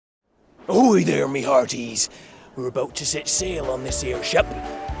Ahoy there, me hearties. We're about to set sail on this here ship.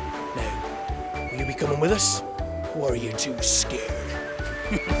 Now, will you be coming with us? Or are you too scared?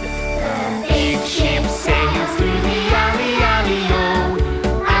 Big ship sails through the alley, alley-o,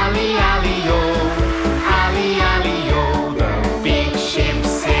 alley, alley-o, alley, alley-o. The big ship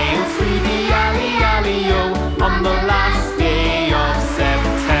sails through the alley, alley-o on the last day of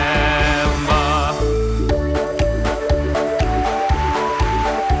September.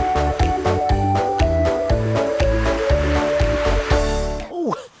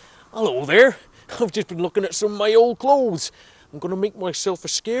 Oh, hello there. I've just been looking at some of my old clothes. I'm going to make myself a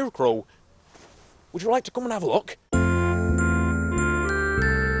scarecrow. Would you like to come and have a look?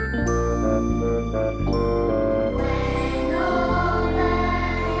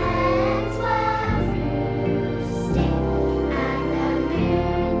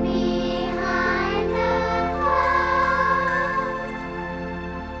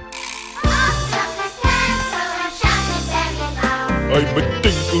 I'm a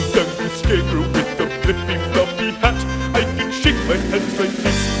dingle-dangle scarecrow with a flippy floppy hat. I can shake my hands like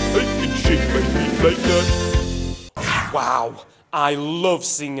this, I can shake my feet like that. Wow, I love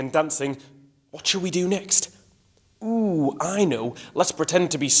singing and dancing. What shall we do next? Ooh, I know. Let's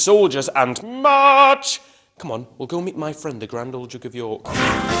pretend to be soldiers and march! Come on, we'll go meet my friend, the Grand Old Duke of York.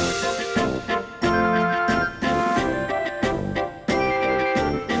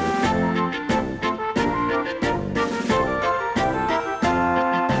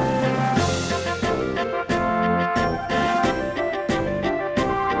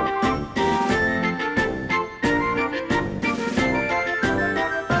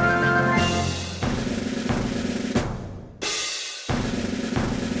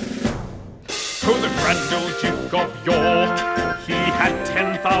 To the Grand Old Duke of York, he had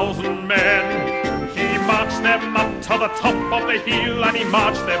 10,000 men. He marched them up to the top of the hill and he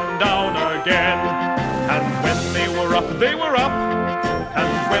marched them down again. And when they were up, they were up.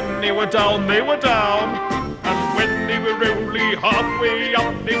 And when they were down, they were down. And when they were only halfway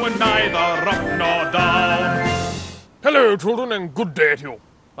up, they were neither up nor down. Hello, children, and good day to you.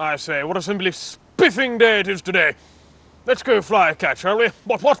 I say, what a simply spiffing day it is today. Let's go fly a kite, shall we?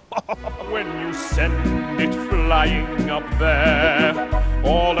 What? When you send it flying up there,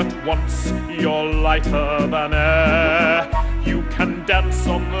 all at once you're lighter than air. You can dance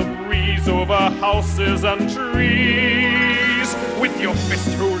on the breeze over houses and trees, with your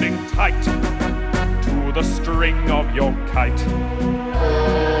fist holding tight to the string of your kite.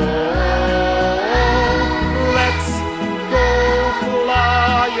 Let's go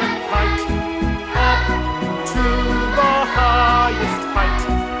fly a kite up to the highest height.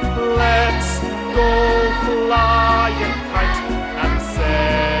 Let's go fly a kite and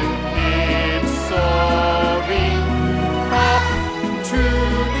send it soaring up to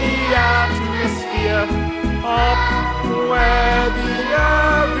the atmosphere, up where the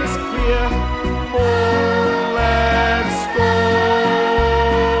air is clear. Oh, let's go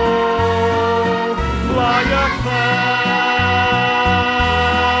fly a kite.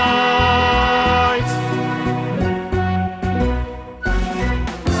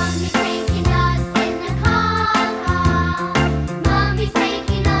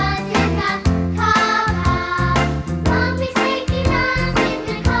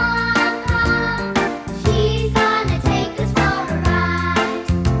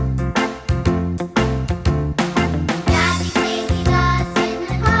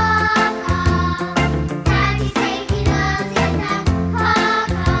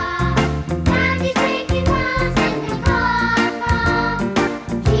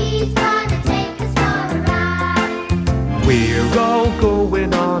 We're all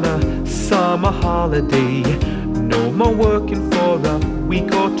going on a summer holiday. No more working for a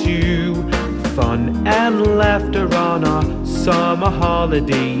week or two. Fun and laughter on our summer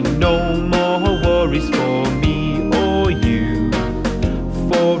holiday. No more worries for me or you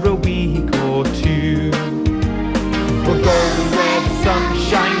for a week or two. We're going where the sun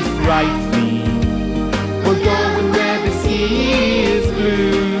shines brightly. We're going where the sea is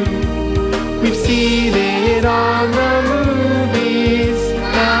blue. We've seen it on the movies.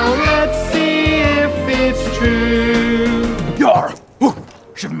 Now let's see if it's true. Yar! Ooh,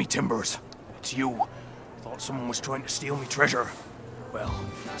 shiver me timbers. It's you. Thought someone was trying to steal me treasure. Well,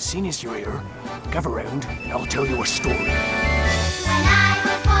 seeing as you're here, gather round and I'll tell you a story. When I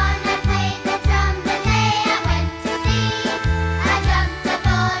was born, I played the drum the day I went to sea. I jumped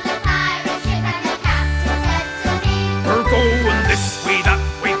aboard a pirate ship and the captain said to me, We're going this way, that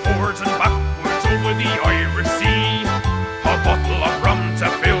way, forwards and backwards over the Irish Sea. A bottle of rum to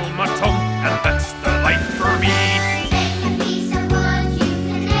fill my tongue, and that's the life for me. take a piece of wood, you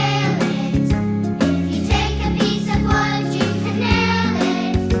can nail it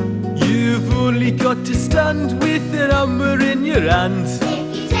got to stand with an hammer in your hand.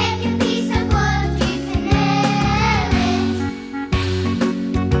 If you take a piece of wood, you can nail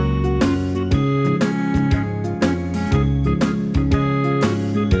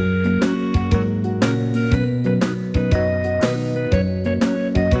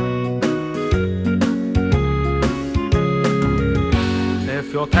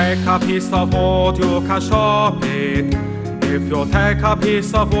If you take a piece of wood, you can chop it. If you take a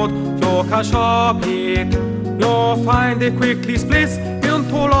piece of wood, you can chop it. You'll find it quickly splits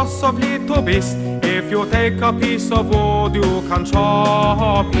into lots of little bits. If you take a piece of wood, you can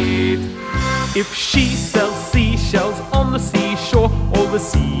chop it. If she sells seashells on the seashore, all the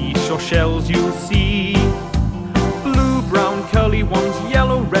seashore shells you'll see. Blue, brown, curly ones,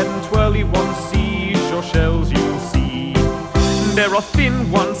 yellow, red and twirly ones, seashore shells you'll see. There are thin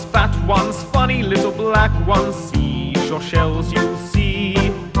ones, fat ones, funny little black ones, seashore shells you'll see.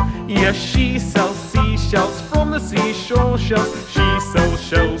 Yes, she sells seashells from the seashore shells. She sells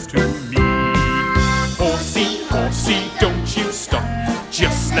shells to me. Horsey, horsey, don't you stop.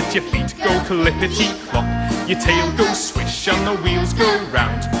 Just let your feet go clippity-clop. Your tail goes swish and the wheels go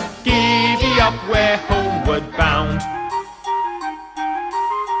round. Giddy up, we're homeward bound.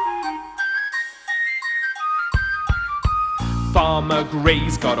 Farmer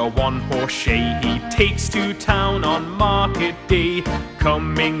Gray's got a one-horse shay. He takes to town on market day.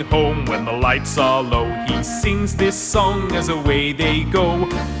 Coming home when the lights are low, he sings this song as away they go.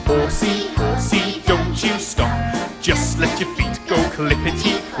 Horsey, horsey, don't you stop. Just let your feet go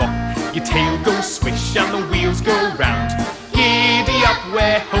clippity-clop. Your tail goes swish and the wheels go round. Giddy up,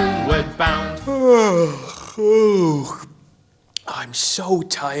 we're homeward bound. I'm so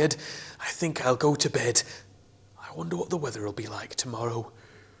tired. I think I'll go to bed. I wonder what the weather will be like tomorrow.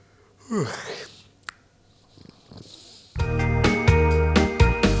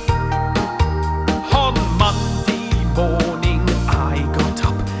 On Monday morning I got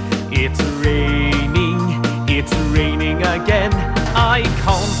up. It's raining again. I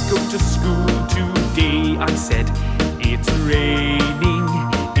can't go to school today, I said. It's raining